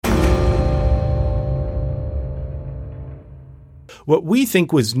What we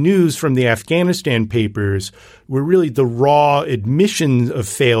think was news from the Afghanistan papers were really the raw admissions of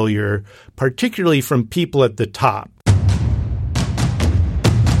failure, particularly from people at the top.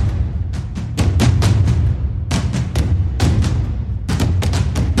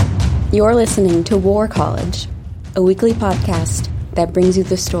 You're listening to War College, a weekly podcast that brings you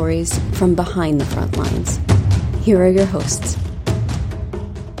the stories from behind the front lines. Here are your hosts.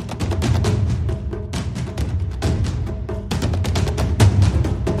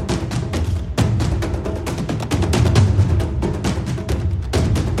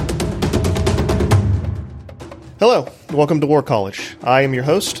 Hello, and welcome to War College. I am your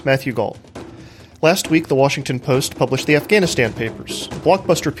host, Matthew Galt. Last week, the Washington Post published the Afghanistan papers, a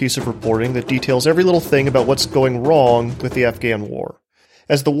blockbuster piece of reporting that details every little thing about what's going wrong with the Afghan war.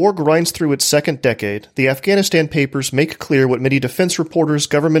 As the war grinds through its second decade, the Afghanistan papers make clear what many defense reporters,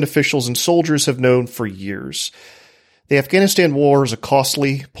 government officials, and soldiers have known for years. The Afghanistan war is a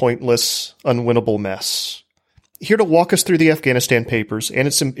costly, pointless, unwinnable mess. Here to walk us through the Afghanistan papers and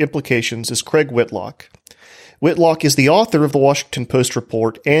its implications is Craig Whitlock. Whitlock is the author of the Washington Post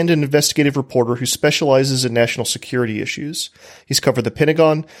report and an investigative reporter who specializes in national security issues. He's covered the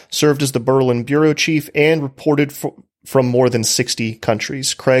Pentagon, served as the Berlin bureau chief, and reported from more than 60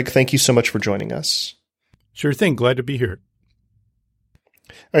 countries. Craig, thank you so much for joining us. Sure thing. Glad to be here.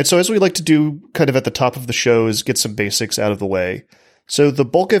 All right, so as we like to do kind of at the top of the show is get some basics out of the way. So the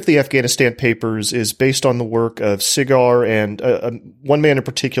bulk of the Afghanistan papers is based on the work of Sigar and one man in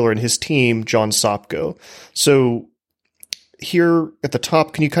particular and his team, John Sopko. So here at the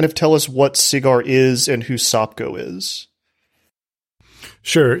top, can you kind of tell us what Sigar is and who Sopko is?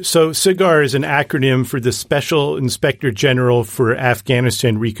 Sure. So SIGAR is an acronym for the Special Inspector General for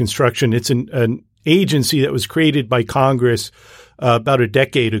Afghanistan Reconstruction. It's an agency that was created by Congress about a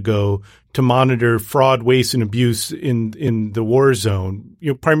decade ago to monitor fraud, waste, and abuse in the war zone.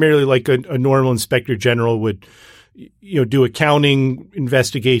 Primarily like a normal inspector general would, do accounting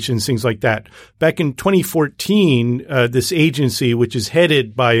investigations, things like that. Back in 2014, this agency, which is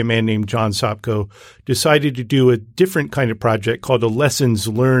headed by a man named John Sopko, decided to do a different kind of project called a Lessons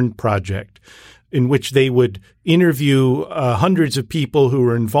Learned project, in which they would interview hundreds of people who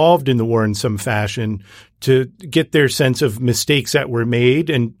were involved in the war in some fashion to get their sense of mistakes that were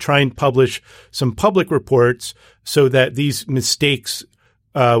made and try and publish some public reports so that these mistakes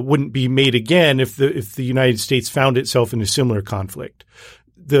wouldn't be made again if the United States found itself in a similar conflict.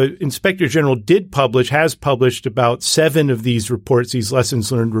 The Inspector General has published about 7 of these reports, these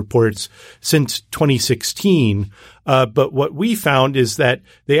lessons learned reports, since 2016. But what we found is that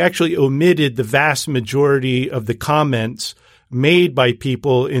they actually omitted the vast majority of the comments made by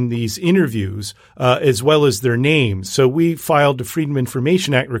people in these interviews, as well as their names. So we filed a Freedom of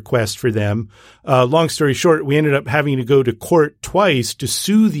Information Act request for them. Long story short, we ended up having to go to court twice to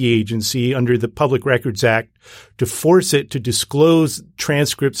sue the agency under the Public Records Act to force it to disclose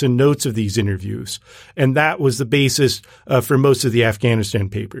transcripts and notes of these interviews. And that was the basis for most of the Afghanistan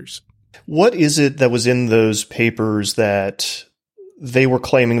papers. What is it that was in those papers that they were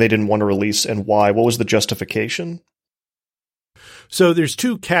claiming they didn't want to release, and why? What was the justification? So there's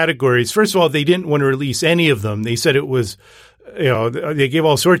 2 categories. First of all, they didn't want to release any of them. They said it was, they gave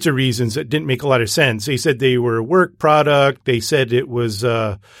all sorts of reasons that didn't make a lot of sense. They said they were a work product. They said it was,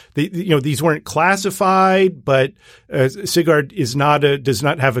 these weren't classified, but SIGAR does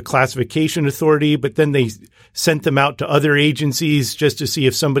not have a classification authority. But then they sent them out to other agencies just to see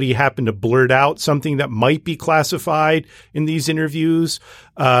if somebody happened to blurt out something that might be classified in these interviews.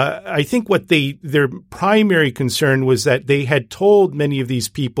 I think their primary concern was that they had told many of these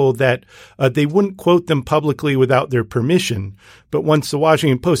people that they wouldn't quote them publicly without their permission. But once the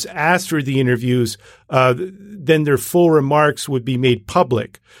Washington Post asked for the interviews, then their full remarks would be made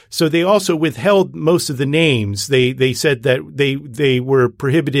public. So they also withheld most of the names. They said that they were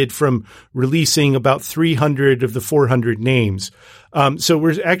prohibited from releasing about 300 of the 400 names. So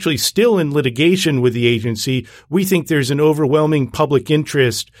we're actually still in litigation with the agency. We think there's an overwhelming public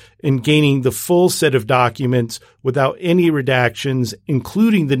interest in gaining the full set of documents without any redactions,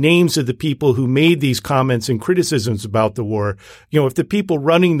 including the names of the people who made these comments and criticisms about the war. If the people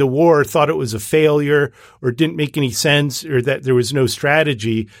running the war thought it was a failure or didn't make any sense or that there was no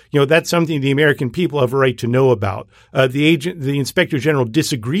strategy, that's something the American people have a right to know about. The Inspector General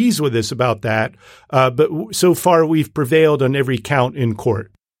disagrees with us about that, but so far we've prevailed on every count in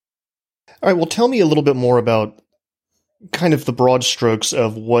court. All right, well, tell me a little bit more about kind of the broad strokes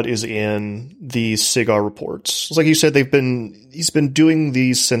of what is in these SIGAR reports. Like you said, he's been doing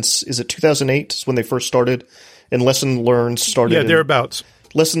these since, is it 2008 is when they first started? And Lessons Learned started thereabouts.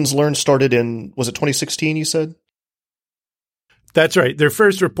 Lessons Learned started in, was it 2016 you said? That's right. Their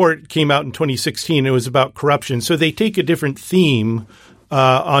first report came out in 2016. It was about corruption. So they take a different theme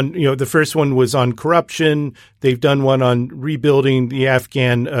the first one was on corruption. They've done one on rebuilding the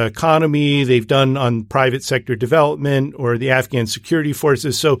Afghan economy. They've done on private sector development or the Afghan security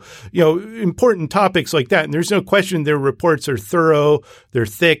forces. So, important topics like that. And there's no question their reports are thorough. They're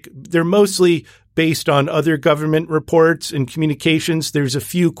thick. They're mostly based on other government reports and communications. There's a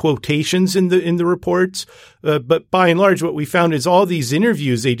few quotations in the reports. But by and large, what we found is all these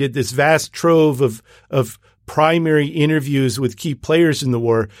interviews, they did this vast trove of primary interviews with key players in the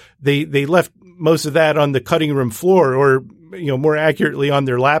war. They left most of that on the cutting room floor, or more accurately, on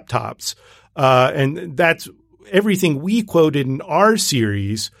their laptops. And that's everything we quoted in our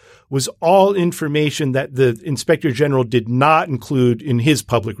series was all information that the Inspector General did not include in his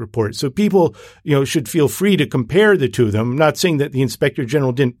public report. So people, should feel free to compare the two of them. I'm not saying that the Inspector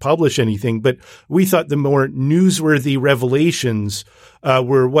General didn't publish anything, but we thought the more newsworthy revelations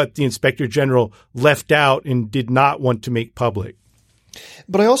were what the Inspector General left out and did not want to make public.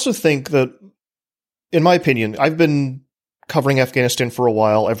 But I also think that, in my opinion, I've been covering Afghanistan for a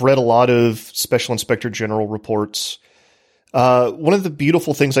while. I've read a lot of Special Inspector General reports. One of the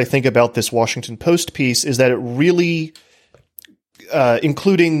beautiful things I think about this Washington Post piece is that it really,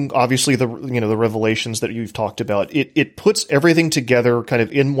 including obviously the revelations that you've talked about, it puts everything together kind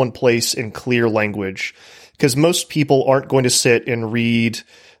of in one place in clear language, because most people aren't going to sit and read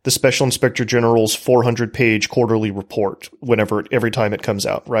the Special Inspector General's 400-page quarterly report every time it comes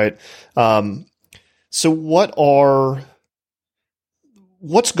out, right? So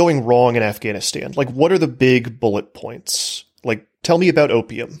what's going wrong in Afghanistan? Like, what are the big bullet points? Like, tell me about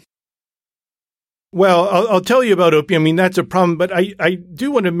opium. Well, I'll tell you about opium. I mean, that's a problem, but I do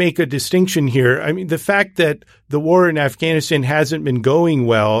want to make a distinction here. I mean, the fact that the war in Afghanistan hasn't been going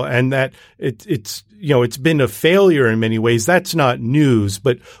well and that it's been a failure in many ways, that's not news.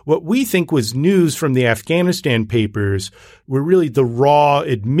 But what we think was news from the Afghanistan papers were really the raw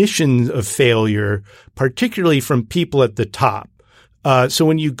admissions of failure, particularly from people at the top. So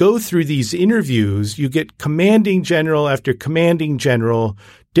when you go through these interviews, you get commanding general after commanding general,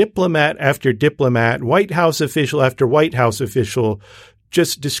 diplomat after diplomat, White House official after White House official,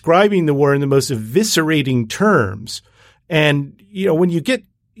 just describing the war in the most eviscerating terms. And, when you get,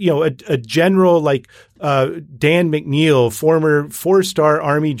 a general like Dan McNeil, former 4-star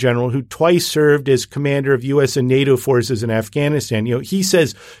Army general who twice served as commander of U.S. and NATO forces in Afghanistan, he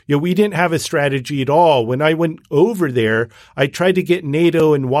says, we didn't have a strategy at all. When I went over there, I tried to get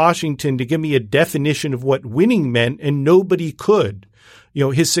NATO and Washington to give me a definition of what winning meant, and nobody could.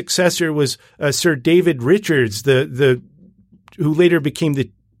 His successor was Sir David Richards, who later became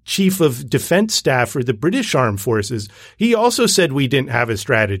the Chief of Defense Staff for the British Armed Forces. He also said we didn't have a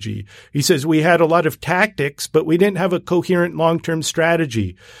strategy. He says we had a lot of tactics, but we didn't have a coherent long-term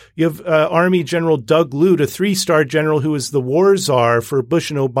strategy. You have Army General Doug Lute, a 3-star general who was the war czar for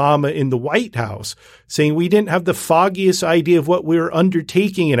Bush and Obama in the White House, saying we didn't have the foggiest idea of what we were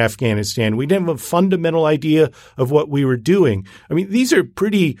undertaking in Afghanistan. We didn't have a fundamental idea of what we were doing. I mean, these are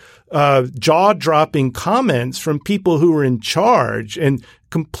pretty jaw-dropping comments from people who were in charge, and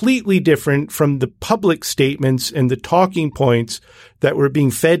completely different from the public statements and the talking points that were being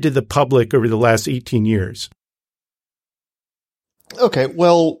fed to the public over the last 18 years. Okay,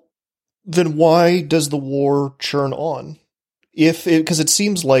 well, then why does the war churn on? Because it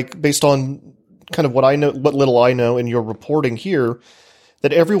seems like, based on kind of what little I know in your reporting here,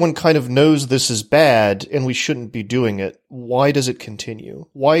 that everyone kind of knows this is bad and we shouldn't be doing it. Why does it continue?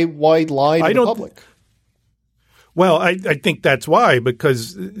 Why lie to the public? Well, I think that's why,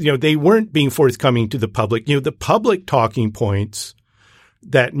 because, they weren't being forthcoming to the public. The public talking points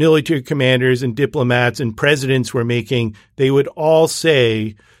that military commanders and diplomats and presidents were making, they would all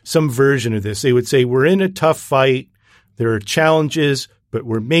say some version of this. They would say, we're in a tough fight. There are challenges, but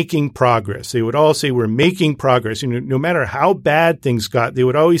we're making progress. They would all say we're making progress. No matter how bad things got, they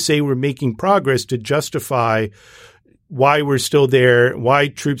would always say we're making progress to justify why we're still there, why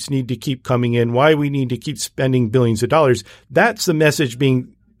troops need to keep coming in, why we need to keep spending billions of dollars. That's the message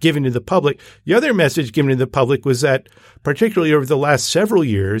being given to the public. The other message given to the public was that, particularly over the last several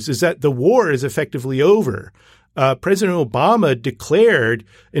years, is that the war is effectively over. President Obama declared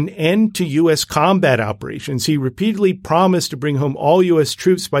an end to U.S. combat operations. He repeatedly promised to bring home all U.S.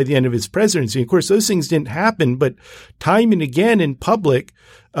 troops by the end of his presidency. Of course, those things didn't happen, but time and again in public,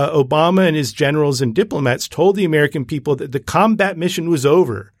 Obama and his generals and diplomats told the American people that the combat mission was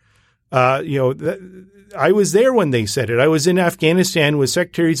over. I was there when they said it. I was in Afghanistan with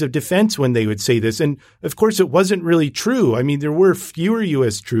secretaries of defense when they would say this. And of course, it wasn't really true. I mean, there were fewer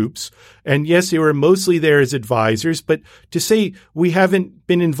U.S. troops. And yes, they were mostly there as advisors. But to say we haven't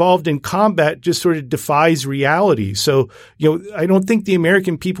been involved in combat just sort of defies reality. So, I don't think the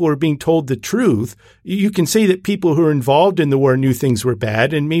American people were being told the truth. You can say that people who were involved in the war knew things were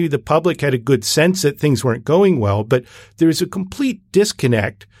bad, and maybe the public had a good sense that things weren't going well. But there's a complete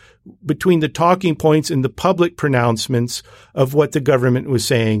disconnect between the talking points and the public pronouncements of what the government was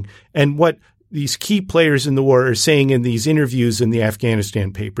saying and what these key players in the war are saying in these interviews in the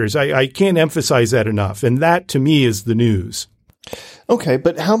Afghanistan papers. I can't emphasize that enough. And that, to me, is the news. Okay,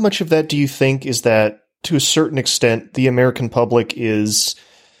 but how much of that do you think is that, to a certain extent, the American public is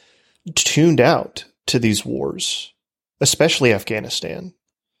tuned out to these wars, especially Afghanistan?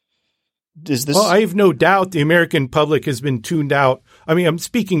 Well, I have no doubt the American public has been tuned out. I mean, I'm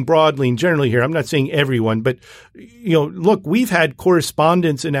speaking broadly and generally here. I'm not saying everyone, but, look, we've had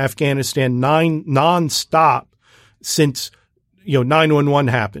correspondence in Afghanistan nonstop since, 9/11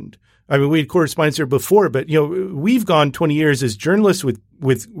 happened. I mean, we had correspondence there before, but, we've gone 20 years as journalists with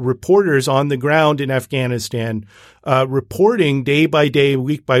reporters on the ground in Afghanistan, reporting day by day,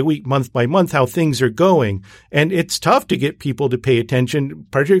 week by week, month by month, how things are going. And it's tough to get people to pay attention,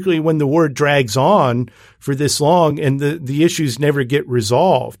 particularly when the war drags on for this long and the issues never get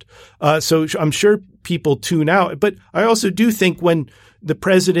resolved. So I'm sure people tune out. But I also do think when the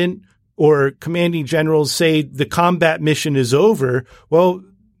president or commanding generals say the combat mission is over, well,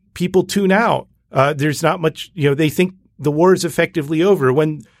 people tune out. There's not much, they think the war is effectively over.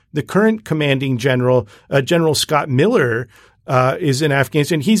 When the current commanding general, General Scott Miller, is in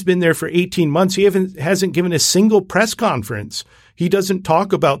Afghanistan, he's been there for 18 months. He hasn't given a single press conference. He doesn't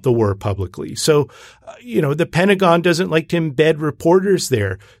talk about the war publicly. So, the Pentagon doesn't like to embed reporters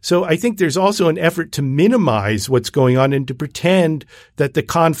there. So I think there's also an effort to minimize what's going on and to pretend that the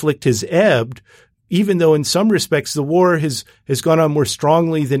conflict has ebbed, even though in some respects the war has gone on more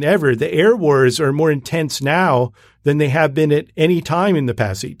strongly than ever. The air wars are more intense now than they have been at any time in the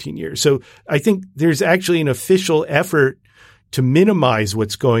past 18 years. So I think there's actually an official effort to minimize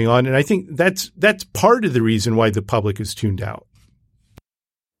what's going on. And I think that's part of the reason why the public is tuned out.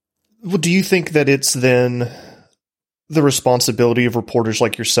 Well, do you think that it's then the responsibility of reporters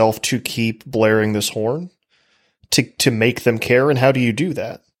like yourself to keep blaring this horn, to make them care? And how do you do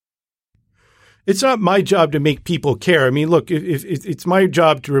that? It's not my job to make people care. I mean, look, if it's my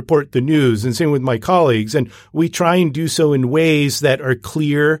job to report the news, and same with my colleagues, and we try and do so in ways that are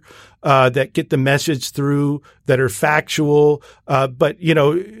clear, that get the message through, that are factual. But,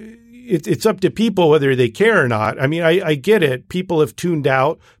 it's up to people whether they care or not. I mean, I get it. People have tuned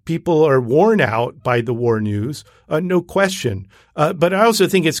out. People are worn out by the war news, no question. But I also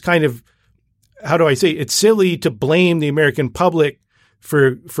think it's kind of, how do I say, it's silly to blame the American public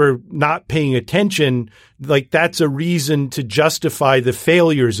for not paying attention. Like that's a reason to justify the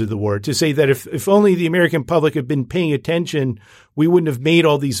failures of the war, to say that if only the American public had been paying attention, we wouldn't have made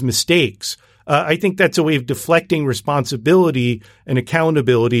all these mistakes. I think that's a way of deflecting responsibility and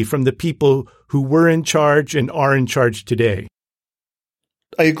accountability from the people who were in charge and are in charge today.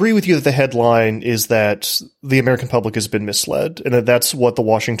 I agree with you that the headline is that the American public has been misled, and that's what the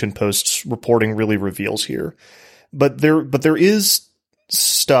Washington Post's reporting really reveals here. But there is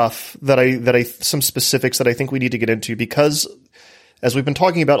stuff some specifics that I think we need to get into, because as we've been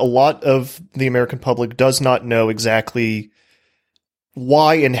talking about, a lot of the American public does not know exactly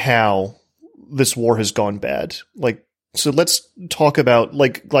why and how this war has gone bad. So let's talk about,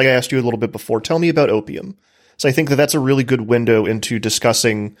 like I asked you a little bit before, tell me about opium. So I think that's a really good window into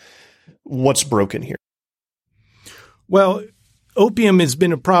discussing what's broken here. Well, opium has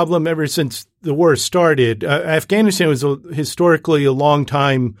been a problem ever since the war started. Afghanistan was historically a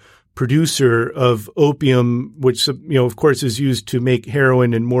long-time producer of opium, which, of course, is used to make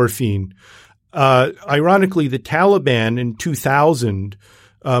heroin and morphine. Ironically, the Taliban in 2000,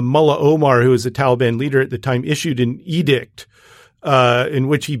 Mullah Omar, who was the Taliban leader at the time, issued an edict in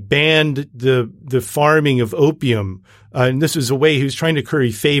which he banned the farming of opium. And this was a way he was trying to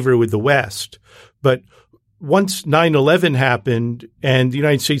curry favor with the West. But once 9/11 happened and the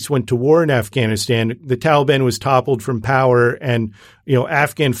United States went to war in Afghanistan, the Taliban was toppled from power, and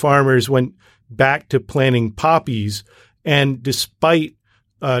Afghan farmers went back to planting poppies. And despite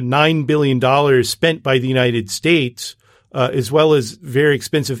 $9 billion spent by the United States, as well as very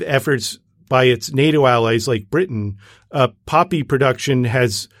expensive efforts by its NATO allies like Britain, poppy production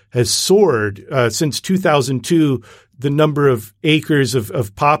has soared. Since 2002, the number of acres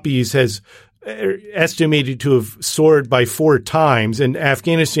of poppies has estimated to have soared by 4 times. And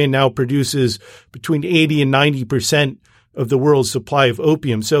Afghanistan now produces between 80 and 90% of the world's supply of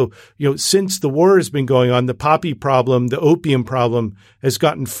opium. So, since the war has been going on, the poppy problem, the opium problem has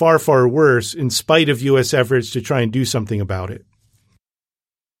gotten far, far worse in spite of U.S. efforts to try and do something about it.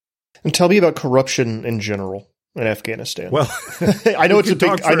 And tell me about corruption in general in Afghanistan. Well, I know it's a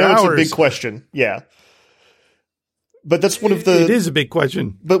big question. Yeah. But that's one of the. It is a big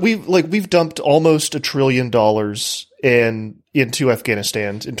question. But we've dumped almost $1 trillion into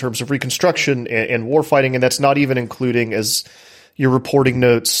Afghanistan in terms of reconstruction and war fighting, and that's not even including, as your reporting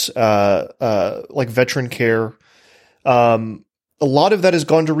notes, like veteran care. A lot of that has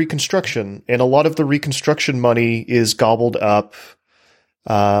gone to reconstruction, and a lot of the reconstruction money is gobbled up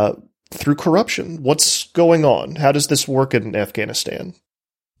through corruption. What's going on? How does this work in Afghanistan?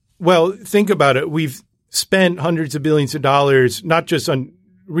 Well, think about it. We've spent hundreds of billions of dollars, not just on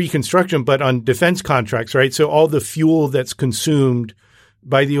reconstruction, but on defense contracts, right? So all the fuel that's consumed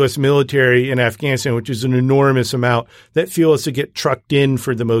by the U.S. military in Afghanistan, which is an enormous amount, that fuel has to get trucked in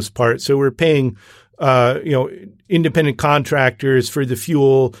for the most part. So we're paying, independent contractors for the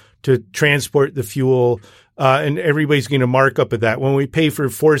fuel to transport the fuel. And everybody's going to mark up of that. When we pay for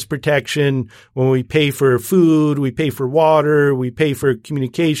force protection, when we pay for food, we pay for water, we pay for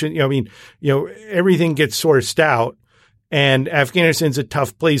communication. Everything gets sourced out. And Afghanistan's a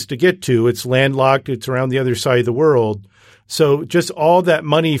tough place to get to. It's landlocked. It's around the other side of the world. So just all that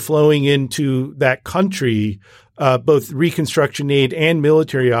money flowing into that country, both reconstruction aid and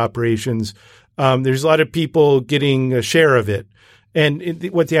military operations, there's a lot of people getting a share of it. And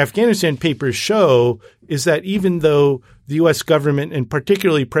what the Afghanistan papers show is that even though the U.S. government, and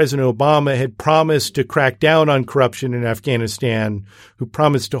particularly President Obama, had promised to crack down on corruption in Afghanistan, who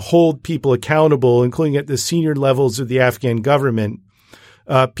promised to hold people accountable, including at the senior levels of the Afghan government,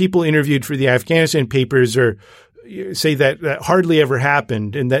 people interviewed for the Afghanistan papers say that hardly ever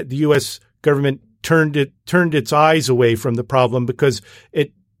happened, and that the U.S. government turned its eyes away from the problem because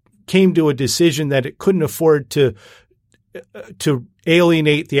it came to a decision that it couldn't afford to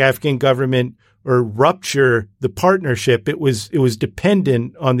alienate the Afghan government or rupture the partnership. It was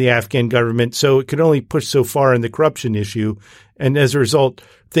dependent on the Afghan government, so it could only push so far in the corruption issue. And as a result,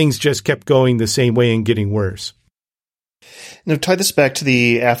 things just kept going the same way and getting worse. Now, tie this back to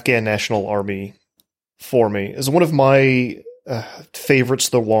the Afghan National Army for me. As one of my favorites,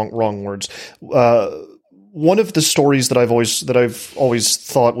 the wrong words. One of the stories that I've always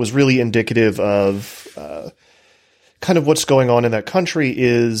thought was really indicative of kind of what's going on in that country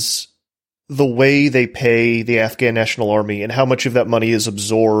is the way they pay the Afghan National Army and how much of that money is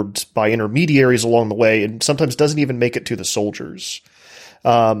absorbed by intermediaries along the way and sometimes doesn't even make it to the soldiers.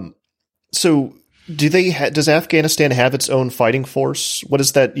 So does Afghanistan have its own fighting force? What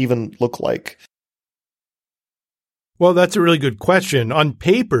does that even look like? Well, that's a really good question. On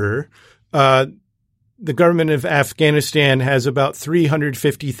paper, the government of Afghanistan has about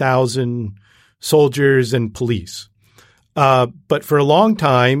 350,000 soldiers and police. But for a long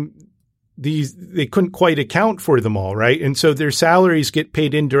time, they couldn't quite account for them all, right? And so their salaries get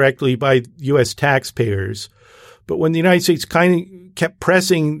paid indirectly by U.S. taxpayers. But when the United States kind of kept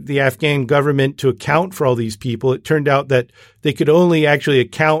pressing the Afghan government to account for all these people, it turned out that they could only actually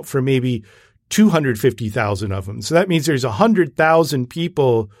account for maybe 250,000 of them. So that means there's 100,000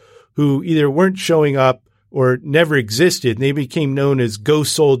 people who either weren't showing up or never existed, and they became known as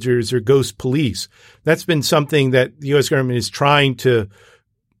ghost soldiers or ghost police. That's been something that the U.S. government is trying to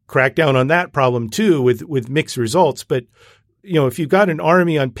crack down on that problem too, with mixed results. But if you've got an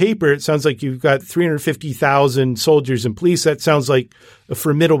army on paper, it sounds like you've got 350,000 soldiers and police. That sounds like a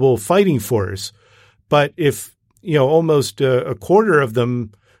formidable fighting force. But if almost a quarter of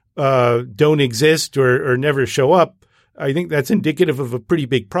them don't exist or never show up, I think that's indicative of a pretty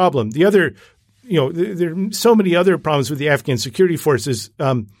big problem. The other there are so many other problems with the Afghan security forces.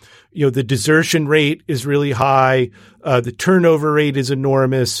 The desertion rate is really high. The turnover rate is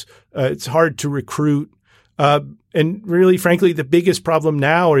enormous. It's hard to recruit. And really, frankly, the biggest problem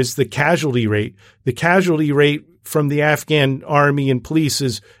now is the casualty rate. The casualty rate from the Afghan army and police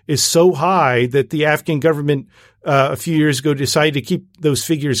is so high that the Afghan government a few years ago decided to keep those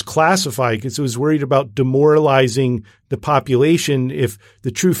figures classified because it was worried about demoralizing the population if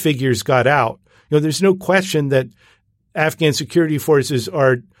the true figures got out. There's no question that Afghan security forces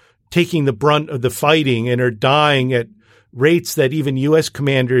are taking the brunt of the fighting and are dying at rates that even U.S.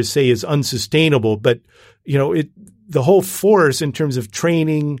 commanders say is unsustainable. But, the whole force in terms of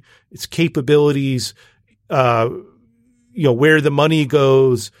training, its capabilities, where the money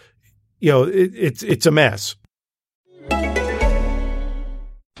goes, it's a mess.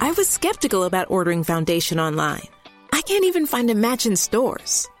 I I was skeptical about ordering foundation online. I can't even find a match in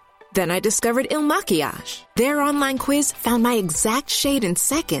stores. Then I discovered Il Maquillage. Their online quiz found my exact shade in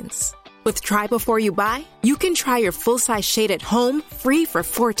seconds. With Try Before You Buy, you can try your full-size shade at home free for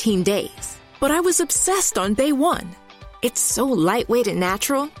 14 days. But I was obsessed on day one. It's so lightweight and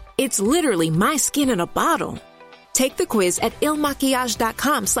natural, it's literally my skin in a bottle. Take the quiz at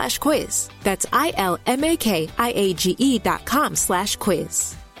ilmaquillage.com/quiz. That's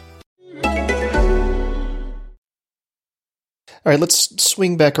ILMAKIAGE.com/quiz. All right, let's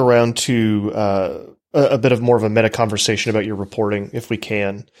swing back around to a bit of more of a meta conversation about your reporting, if we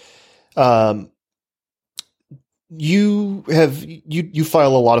can. You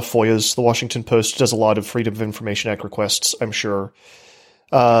file a lot of FOIAs. The Washington Post does a lot of Freedom of Information Act requests, I'm sure.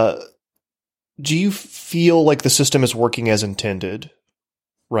 Do you feel like the system is working as intended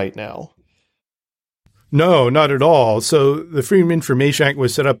right now? No, not at all. So the Freedom of Information Act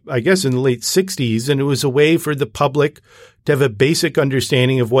was set up, I guess, in the late 60s, and it was a way for the public to have a basic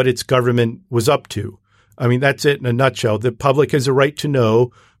understanding of what its government was up to. I mean, that's it in a nutshell. The public has a right to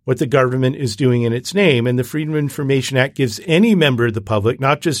know what the government is doing in its name. And the Freedom of Information Act gives any member of the public,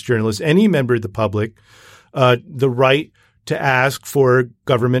 not just journalists, any member of the public, the right to ask for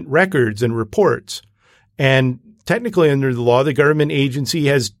government records and reports. And technically, under the law, the government agency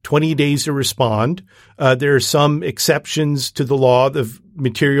has 20 days to respond. There are some exceptions to the law of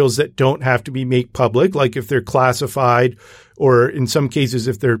materials that don't have to be made public, like if they're classified or in some cases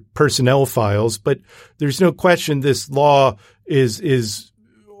if they're personnel files. But there's no question this law is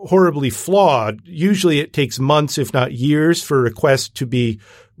horribly flawed. Usually it takes months, if not years, for requests to be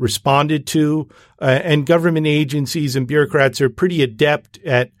responded to. And government agencies and bureaucrats are pretty adept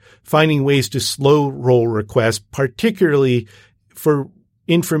at finding ways to slow roll requests, particularly for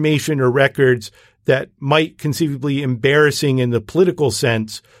information or records that might conceivably be embarrassing in the political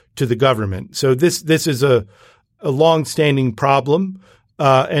sense to the government. So this is a long-standing problem.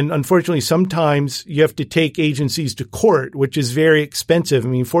 And unfortunately, sometimes you have to take agencies to court, which is very expensive. I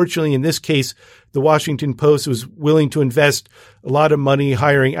mean, fortunately, in this case, the Washington Post was willing to invest a lot of money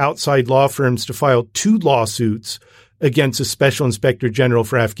hiring outside law firms to file 2 lawsuits against a special inspector general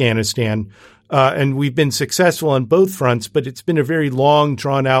for Afghanistan. And we've been successful on both fronts, but it's been a very long,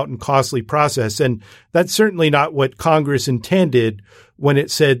 drawn out and costly process. And that's certainly not what Congress intended when it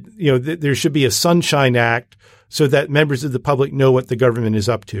said, there should be a Sunshine Act so that members of the public know what the government is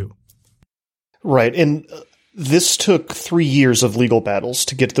up to. Right. And this took 3 years of legal battles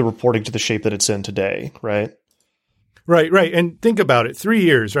to get the reporting to the shape that it's in today, right? Right. And think about it, 3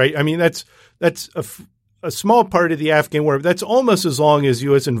 years, right? I mean, that's a small part of the Afghan war. That's almost as long as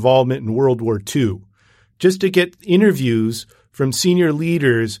U.S. involvement in World War II, just to get interviews from senior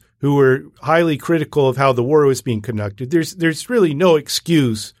leaders who were highly critical of how the war was being conducted. There's really no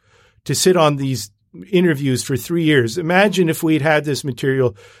excuse to sit on these interviews for 3 years. Imagine if we'd had this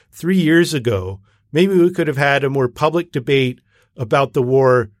material 3 years ago. Maybe we could have had a more public debate about the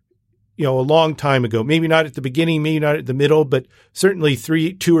war, a long time ago. Maybe not at the beginning, maybe not at the middle, but certainly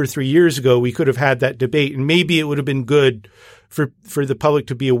 2 or 3 years ago, we could have had that debate. And maybe it would have been good for the public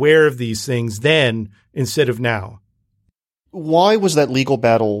to be aware of these things then instead of now. Why was that legal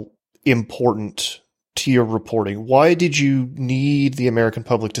battle important to your reporting? Why did you need the American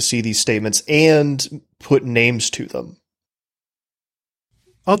public to see these statements and put names to them?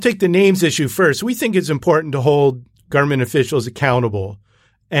 I'll take the names issue first. We think it's important to hold government officials accountable.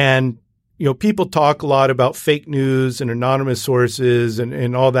 And, people talk a lot about fake news and anonymous sources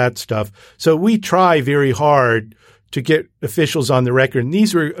and all that stuff. So we try very hard to get officials on the record. And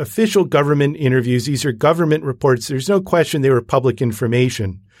these were official government interviews. These are government reports. There's no question they were public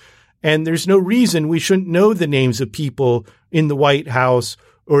information. And there's no reason we shouldn't know the names of people in the White House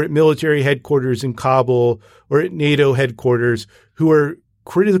or at military headquarters in Kabul or at NATO headquarters who are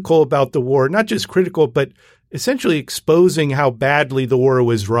critical about the war, not just critical, but essentially exposing how badly the war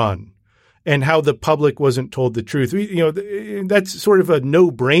was run and how the public wasn't told the truth. That's sort of a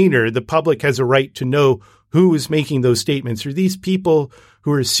no-brainer. The public has a right to know who is making those statements. Are these people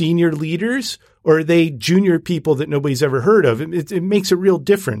who are senior leaders, or are they junior people that nobody's ever heard of? It makes a real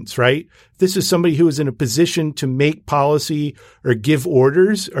difference, right? If this is somebody who is in a position to make policy or give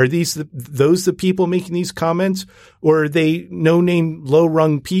orders, are those the people making these comments, or are they no-name,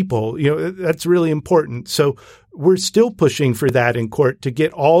 low-rung people? That's really important. So we're still pushing for that in court to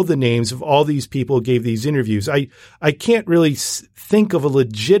get all the names of all these people who gave these interviews. I can't really think of a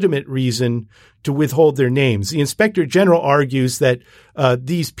legitimate reason to withhold their names. The Inspector General argues that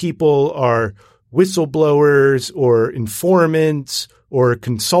these people are whistleblowers or informants or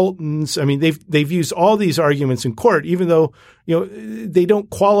consultants. I mean, they've used all these arguments in court, even though, they don't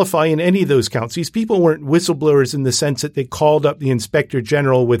qualify in any of those counts. These people weren't whistleblowers in the sense that they called up the inspector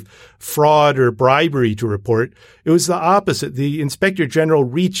general with fraud or bribery to report. It was the opposite. The inspector general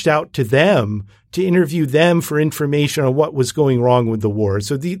reached out to them to interview them for information on what was going wrong with the war.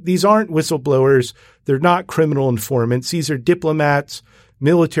 So these aren't whistleblowers. They're not criminal informants. These are diplomats,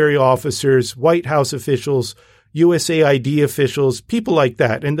 military officers, White House officials, USAID officials, people like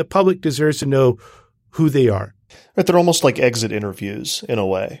that. And the public deserves to know who they are. Right, they're almost like exit interviews in a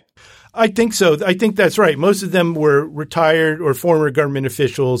way. I think so. I think that's right. Most of them were retired or former government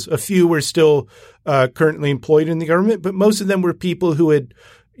officials. A few were still currently employed in the government, but most of them were people who had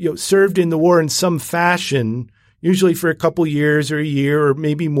served in the war in some fashion, usually for a couple years or a year or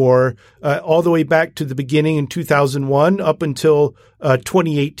maybe more, all the way back to the beginning in 2001 up until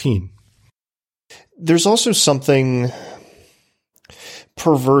 2018. There's also something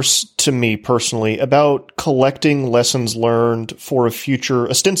perverse to me personally about collecting lessons learned for a future,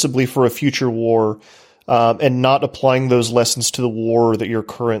 ostensibly for a future war, and not applying those lessons to the war that you're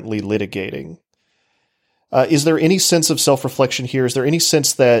currently litigating. Is there any sense of self-reflection here? Is there any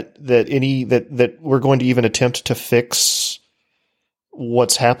sense that we're going to even attempt to fix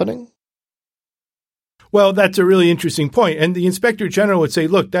what's happening? Well, that's a really interesting point. And the inspector general would say,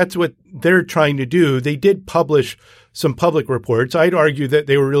 look, that's what they're trying to do. They did publish some public reports. I'd argue that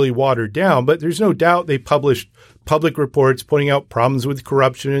they were really watered down, but there's no doubt they published public reports pointing out problems with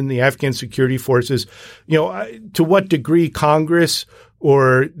corruption in the Afghan security forces. To what degree Congress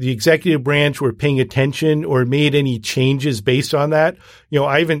or the executive branch were paying attention or made any changes based on that.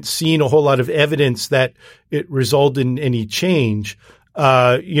 I haven't seen a whole lot of evidence that it resulted in any change.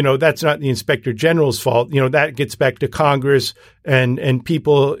 That's not the inspector general's fault. That gets back to Congress and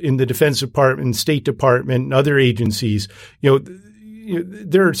people in the Defense Department, State Department, and other agencies.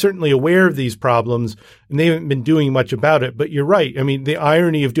 They're certainly aware of these problems and they haven't been doing much about it. But you're right. I mean, the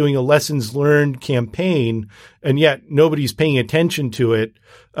irony of doing a lessons learned campaign and yet nobody's paying attention to it,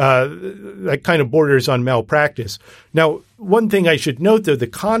 that kind of borders on malpractice. Now, one thing I should note, though, the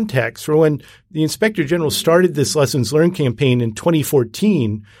context for when the Inspector General started this lessons learned campaign in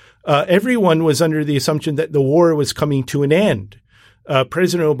 2014, everyone was under the assumption that the war was coming to an end.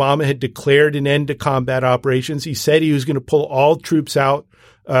 President Obama had declared an end to combat operations. He said he was going to pull all troops out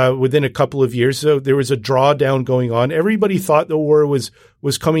within a couple of years. So there was a drawdown going on. Everybody thought the war was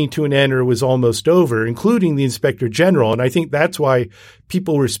coming to an end or was almost over, including the Inspector General. And I think that's why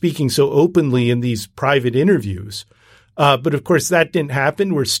people were speaking so openly in these private interviews. But of course, that didn't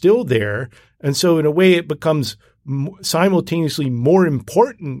happen. We're still there. And so in a way, it becomes simultaneously more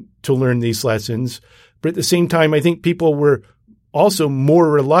important to learn these lessons. But at the same time, I think people were also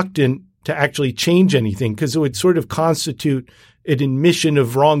more reluctant to actually change anything because it would sort of constitute an admission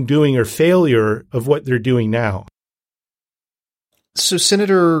of wrongdoing or failure of what they're doing now. So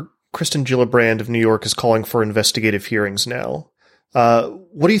Senator Kristen Gillibrand of New York is calling for investigative hearings now.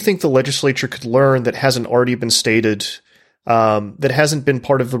 What do you think the legislature could learn that hasn't already been stated, that hasn't been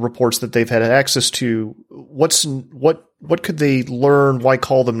part of the reports that they've had access to? What could they learn? Why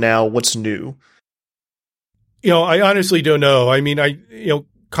call them now? What's new? I honestly don't know. I mean,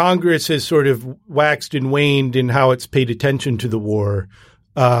 Congress has sort of waxed and waned in how it's paid attention to the war,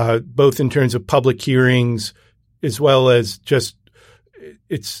 both in terms of public hearings as well as just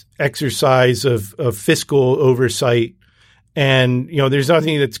its exercise of fiscal oversight. And, there's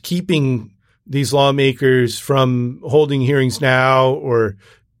nothing that's keeping these lawmakers from holding hearings now or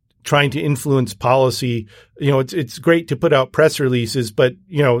trying to influence policy. It's great to put out press releases, but,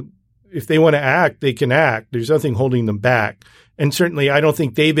 if they want to act, they can act. There's nothing holding them back. And certainly I don't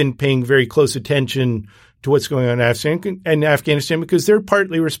think they've been paying very close attention to what's going on in Afghanistan because they're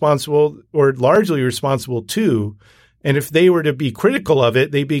partly responsible or largely responsible too. And if they were to be critical of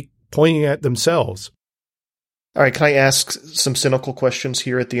it, they'd be pointing at themselves. All right. Can I ask some cynical questions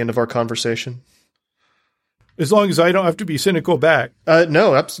here at the end of our conversation? As long as I don't have to be cynical back.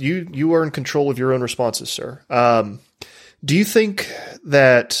 No, you are in control of your own responses, sir. Do you think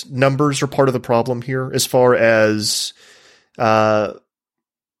that numbers are part of the problem here as far as the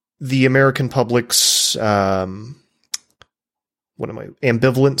American public's ambivalence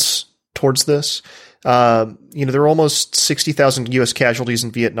towards this? There are almost 60,000 U.S. casualties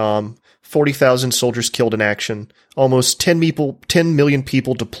in Vietnam, 40,000 soldiers killed in action, almost 10 million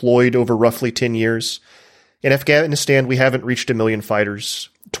people deployed over roughly 10 years. In Afghanistan, we haven't reached 1 million fighters,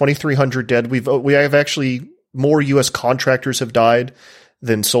 2,300 dead. We have actually more U.S. contractors have died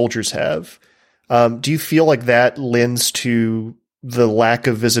than soldiers have. Do you feel like that lends to the lack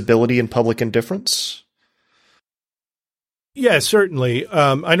of visibility and public indifference? Yeah, certainly.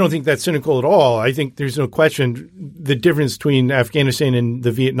 I don't think that's cynical at all. I think there's no question the difference between Afghanistan and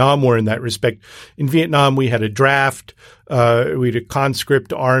the Vietnam War in that respect. In Vietnam, we had a draft. We had a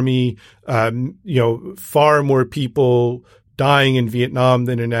conscript army. Far more people dying in Vietnam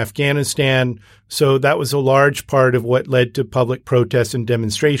than in Afghanistan. So that was a large part of what led to public protests and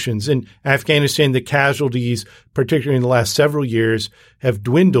demonstrations. In Afghanistan, the casualties, particularly in the last several years, have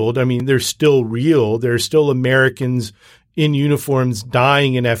dwindled. I mean, they're still real. There are still Americans in uniforms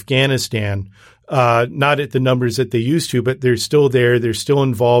dying in Afghanistan, not at the numbers that they used to, but they're still there. They're still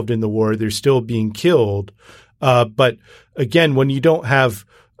involved in the war. They're still being killed. But again, when you don't have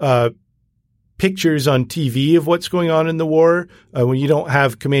pictures on TV of what's going on in the war, when you don't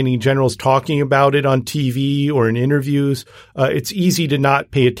have commanding generals talking about it on TV or in interviews, it's easy to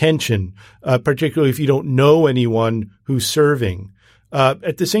not pay attention, particularly if you don't know anyone who's serving.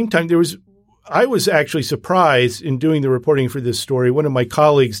 At the same time, I was actually surprised in doing the reporting for this story. One of my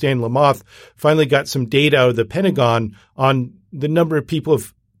colleagues, Dan Lamoth, finally got some data out of the Pentagon on the number of people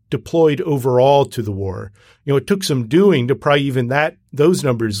who've deployed overall to the war. It took some doing to pry even those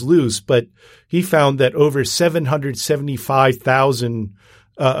numbers loose, but he found that over 775,000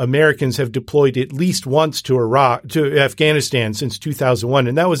 Americans have deployed at least once to Afghanistan since 2001,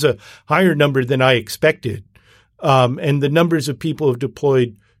 and that was a higher number than I expected. And the numbers of people who have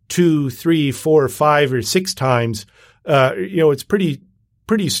deployed 2, 3, 4, 5, or 6 times, it's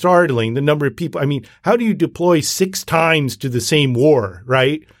pretty startling, the number of people. I mean, how do you deploy 6 times to the same war,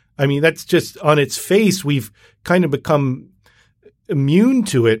 right? I mean, that's just on its face, we've kind of become immune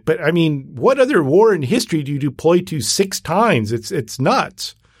to it. But I mean, what other war in history do you deploy to 6 times? It's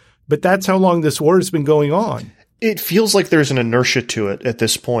nuts. But that's how long this war has been going on. It feels like there's an inertia to it at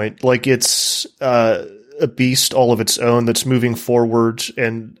this point. Like it's a beast all of its own that's moving forward,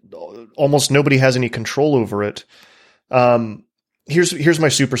 and almost nobody has any control over it. Here's my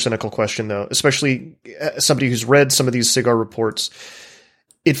super cynical question, though, especially somebody who's read some of these SIGAR reports.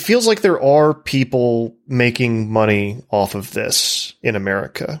 It feels like there are people making money off of this in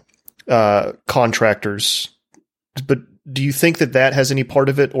America, contractors. But do you think that has any part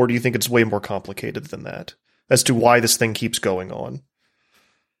of it, or do you think it's way more complicated than that as to why this thing keeps going on?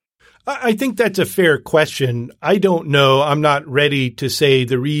 I think that's a fair question. I don't know. I'm not ready to say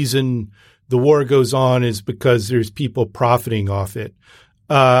the reason the war goes on is because there's people profiting off it.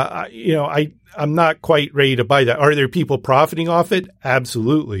 I'm not quite ready to buy that. Are there people profiting off it?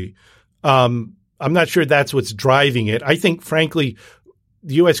 Absolutely. I'm not sure that's what's driving it. I think, frankly,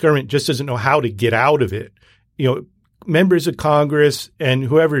 the U.S. government just doesn't know how to get out of it. Members of Congress and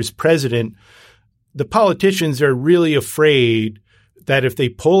whoever is president, the politicians are really afraid that if they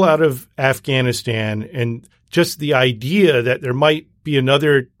pull out of Afghanistan, and just the idea that there might be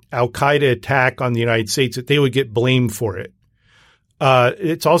another al-Qaeda attack on the United States, that they would get blamed for it.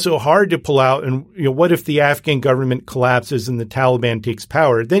 It's also hard to pull out. And what if the Afghan government collapses and the Taliban takes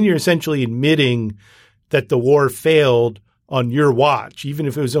power? Then you're essentially admitting that the war failed on your watch, even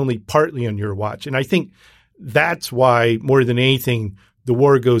if it was only partly on your watch. And I think that's why, more than anything, the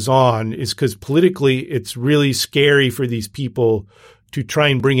war goes on, is because politically it's really scary for these people to try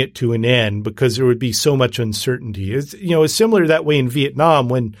and bring it to an end, because there would be so much uncertainty. It's similar that way in Vietnam,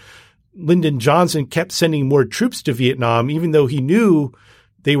 when Lyndon Johnson kept sending more troops to Vietnam, even though he knew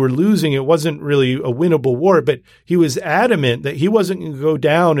they were losing. It wasn't really a winnable war, but he was adamant that he wasn't going to go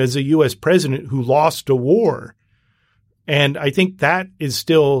down as a U.S. president who lost a war. And I think that is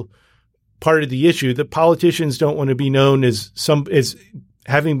still part of the issue. The politicians don't want to be known as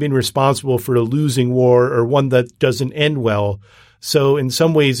having been responsible for a losing war or one that doesn't end well. So in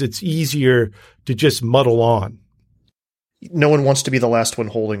some ways, it's easier to just muddle on. No one wants to be the last one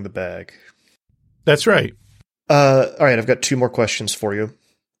holding the bag. That's right. All right, I've got 2 more questions for you.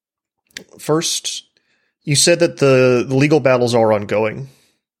 First, you said that the legal battles are ongoing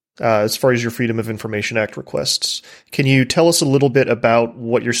as far as your Freedom of Information Act requests. Can you tell us a little bit about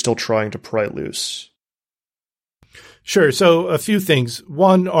what you're still trying to pry loose? Sure. So a few things.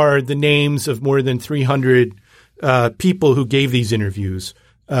 One are the names of more than 300 people who gave these interviews.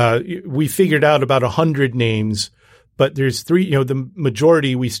 We figured out about 100 names, but there's 3, the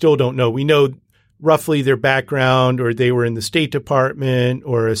majority we still don't know. We know roughly their background, or they were in the State Department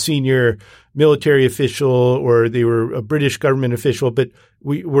or a senior military official, or they were a British government official, but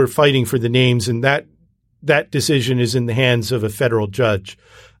we're fighting for the names, and that decision is in the hands of a federal judge.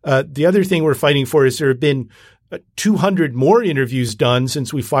 The other thing we're fighting for is there have been 200 more interviews done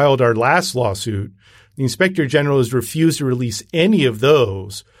since we filed our last lawsuit. The Inspector General has refused to release any of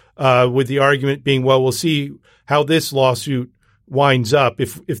those, with the argument being, well, we'll see how this lawsuit winds up.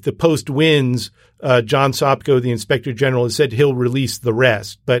 If the Post wins, John Sopko, the Inspector General, has said he'll release the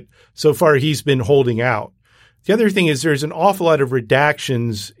rest. But so far, he's been holding out. The other thing is there's an awful lot of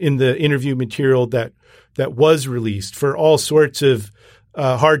redactions in the interview material that was released for all sorts of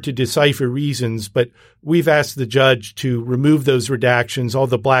hard to decipher reasons. But we've asked the judge to remove those redactions, all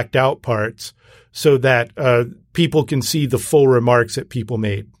the blacked out parts, so that people can see the full remarks that people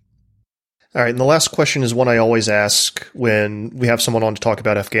made. All right. And the last question is one I always ask when we have someone on to talk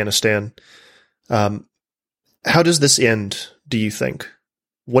about Afghanistan. How does this end, do you think?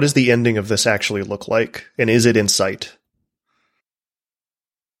 What does the ending of this actually look like? And is it in sight?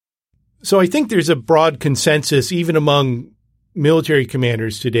 So I think there's a broad consensus, even among military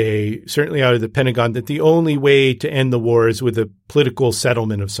commanders today, certainly out of the Pentagon, that the only way to end the war is with a political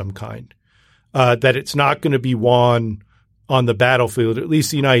settlement of some kind, that it's not going to be won on the battlefield. At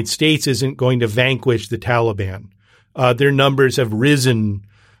least the United States isn't going to vanquish the Taliban. Their numbers have risen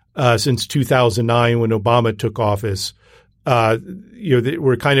since 2009 when Obama took office.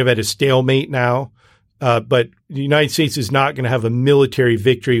 We're kind of at a stalemate now. But the United States is not going to have a military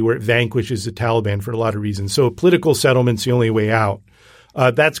victory where it vanquishes the Taliban for a lot of reasons. So a political settlement's the only way out.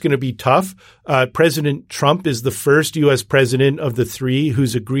 That's going to be tough. President Trump is the first U.S. president of the three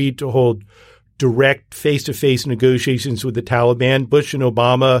who's agreed to hold direct face-to-face negotiations with the Taliban. Bush and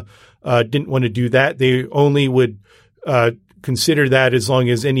Obama didn't want to do that. They only would consider that as long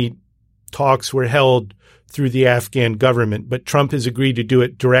as any talks were held through the Afghan government. But Trump has agreed to do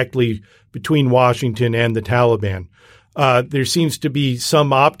it directly between Washington and the Taliban. There seems to be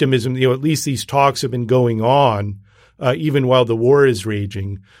some optimism, at least these talks have been going on even while the war is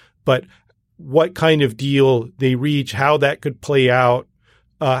raging. But what kind of deal they reach, how that could play out,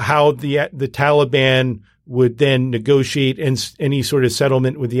 how the Taliban would then negotiate any sort of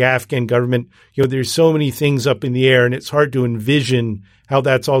settlement with the Afghan government. There's so many things up in the air, and it's hard to envision how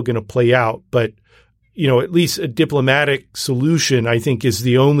that's all going to play out. But at least a diplomatic solution, I think, is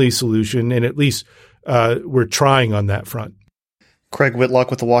the only solution, and at least we're trying on that front. Craig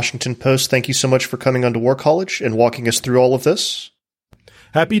Whitlock with the Washington Post, thank you so much for coming onto War College and walking us through all of this.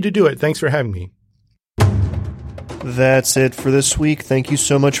 Happy to do it. Thanks for having me. That's it for this week. Thank you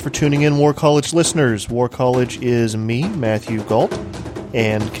so much for tuning in, War College listeners. War College is me, Matthew Galt,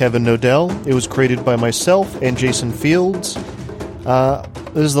 and Kevin Nodell. It was created by myself and Jason Fields.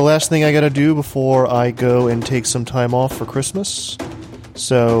 This is the last thing I got to do before I go and take some time off for Christmas.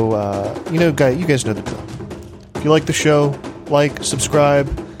 So, you guys know the drill. If you like the show, subscribe,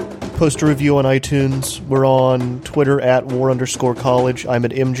 post a review on iTunes. We're on Twitter at @war_college. I'm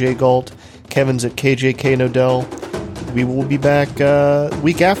at MJ Galt. Kevin's at KJK Nodell. We will be back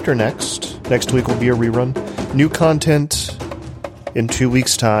week after next. Next week will be a rerun. New content in 2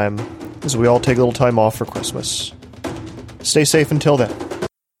 weeks' time as we all take a little time off for Christmas. Stay safe until then.